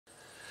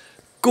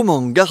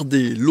Comment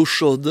garder l'eau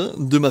chaude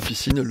de ma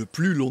piscine le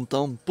plus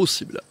longtemps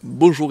possible?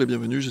 Bonjour et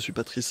bienvenue, je suis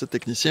Patrice,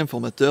 technicien,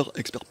 formateur,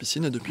 expert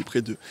piscine depuis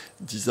près de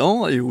 10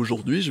 ans et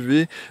aujourd'hui je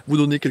vais vous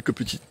donner quelques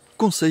petits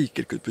conseils,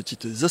 quelques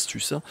petites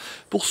astuces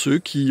pour ceux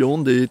qui ont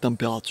des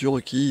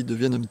températures qui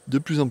deviennent de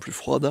plus en plus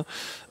froides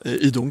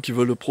et donc qui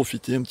veulent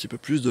profiter un petit peu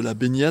plus de la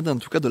baignade, en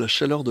tout cas de la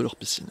chaleur de leur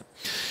piscine.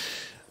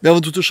 Mais avant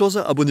toute chose,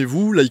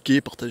 abonnez-vous, likez,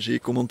 partagez,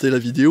 commentez la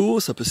vidéo,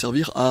 ça peut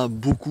servir à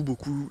beaucoup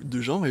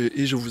de gens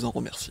et je vous en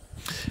remercie.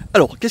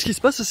 Alors, qu'est-ce qui se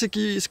passe? Ce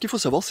qu'il faut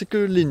savoir, c'est que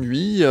les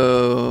nuits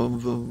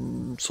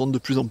sont de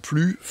plus en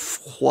plus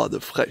froides,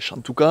 fraîches. En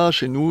tout cas,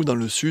 chez nous, dans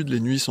le sud, les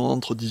nuits sont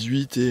entre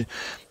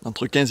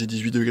 15 et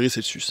 18 degrés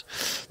Celsius.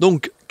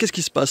 Donc, qu'est-ce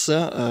qui se passe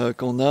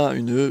quand on a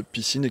une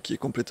piscine qui est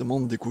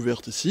complètement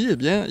découverte ici? Eh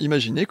bien,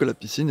 imaginez que la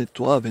piscine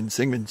est à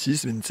 25,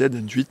 26, 27,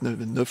 28,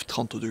 29,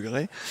 30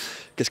 degrés.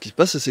 Qu'est-ce qui se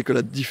passe? C'est que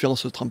la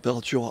différence de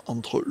température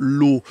entre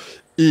l'eau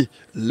et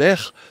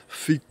l'air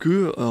fait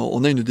que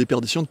on a une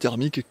déperdition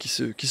thermique qui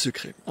se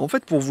crée. En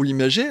fait, pour vous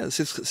l'imaginer,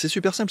 c'est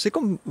super simple. C'est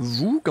comme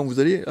vous, quand vous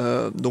allez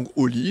donc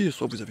au lit,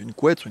 soit vous avez une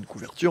couette, soit une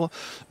couverture,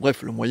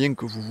 bref, le moyen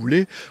que vous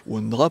voulez, ou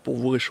un drap pour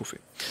vous réchauffer.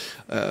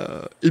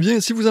 Eh bien,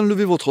 si vous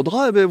enlevez votre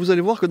drap, eh bien, vous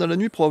allez voir que dans la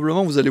nuit,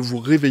 probablement, vous allez vous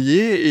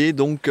réveiller et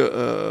donc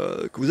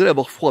que vous allez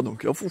avoir froid.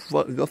 Donc,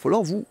 il va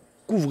falloir vous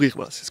couvrir.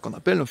 Voilà, c'est ce qu'on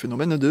appelle un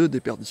phénomène de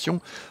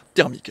déperdition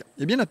thermique.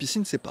 Eh bien, la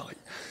piscine, c'est pareil.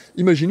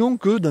 Imaginons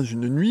que dans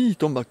une nuit, il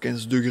tombe à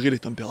 15 degrés les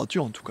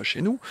températures, en tout cas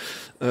chez nous,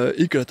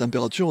 et que la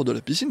température de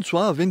la piscine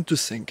soit à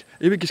 25.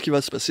 Et bien, qu'est-ce qui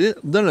va se passer?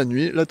 Dans la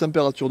nuit, la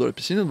température de la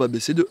piscine va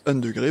baisser de 1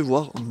 degré,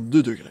 voire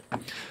 2 degrés.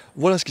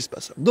 Voilà ce qui se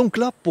passe. Donc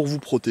là, pour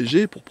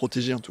protéger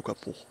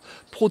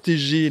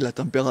la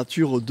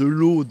température de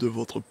l'eau de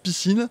votre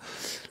piscine,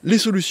 les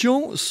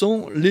solutions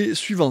sont les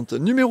suivantes.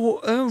 Numéro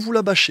 1, vous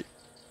la bâchez.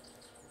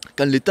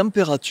 Quand la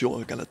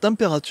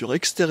température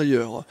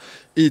extérieure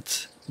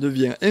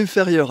devient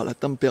inférieure à la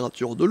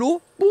température de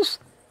l'eau, pouf,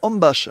 on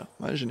bâche.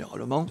 Ouais,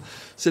 généralement,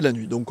 c'est la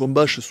nuit. Donc on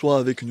bâche soit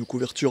avec une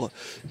couverture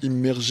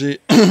immergée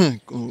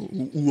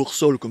ou hors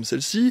sol comme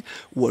celle-ci,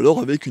 ou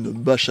alors avec une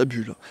bâche à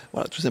bulles.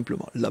 Voilà, tout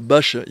simplement. La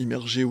bâche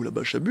immergée ou la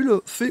bâche à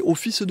bulles fait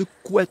office de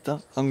couette.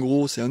 En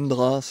gros, c'est un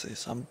drap,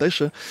 ça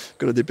empêche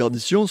que la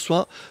déperdition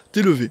soit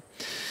élevée.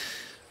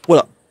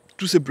 Voilà.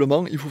 Tout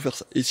simplement, il faut faire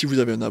ça. Et si vous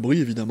avez un abri,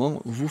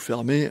 évidemment, vous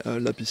fermez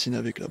la piscine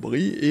avec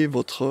l'abri et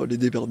les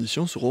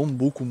déperditions seront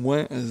beaucoup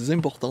moins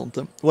importantes.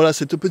 Voilà,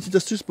 cette petite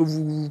astuce peut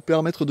vous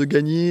permettre de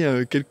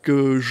gagner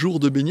quelques jours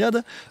de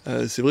baignade.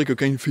 C'est vrai que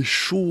quand il fait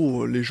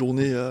chaud, les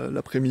journées,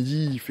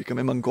 l'après-midi, il fait quand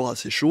même encore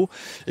assez chaud.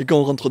 Et quand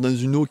on rentre dans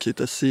une eau qui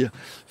est assez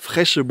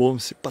fraîche, bon,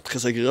 c'est pas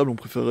très agréable, on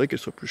préférerait qu'elle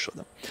soit plus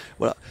chaude.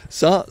 Voilà,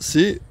 ça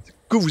c'est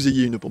que vous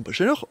ayez une pompe à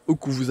chaleur ou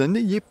que vous n'en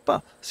ayez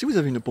pas. Si vous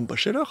avez une pompe à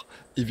chaleur,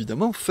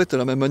 évidemment, faites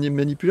la même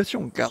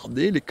manipulation.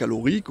 Gardez les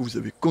calories que vous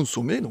avez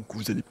consommées, donc que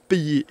vous allez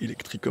payer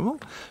électriquement,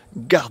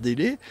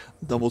 gardez-les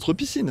dans votre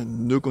piscine.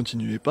 Ne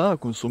continuez pas à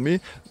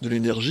consommer de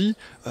l'énergie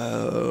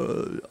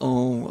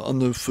en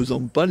ne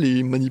faisant pas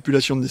les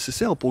manipulations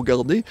nécessaires pour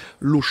garder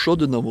l'eau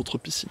chaude dans votre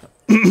piscine.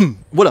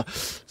 Voilà,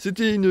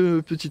 c'était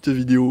une petite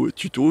vidéo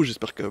tuto,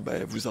 j'espère que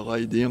vous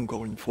aura aidé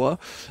encore une fois.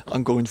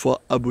 Encore une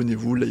fois,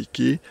 abonnez-vous,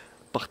 likez,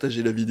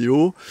 partagez la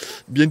vidéo.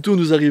 Bientôt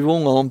nous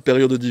arrivons en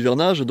période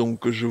d'hivernage,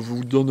 donc je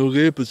vous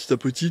donnerai petit à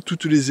petit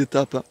toutes les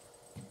étapes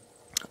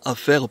à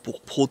faire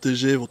pour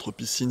protéger votre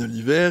piscine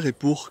l'hiver et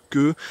pour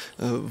que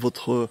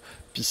votre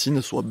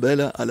piscine soit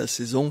belle à la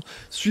saison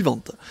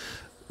suivante.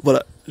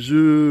 Voilà,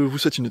 je vous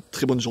souhaite une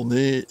très bonne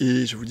journée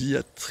et je vous dis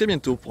à très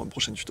bientôt pour un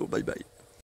prochain tuto. Bye bye.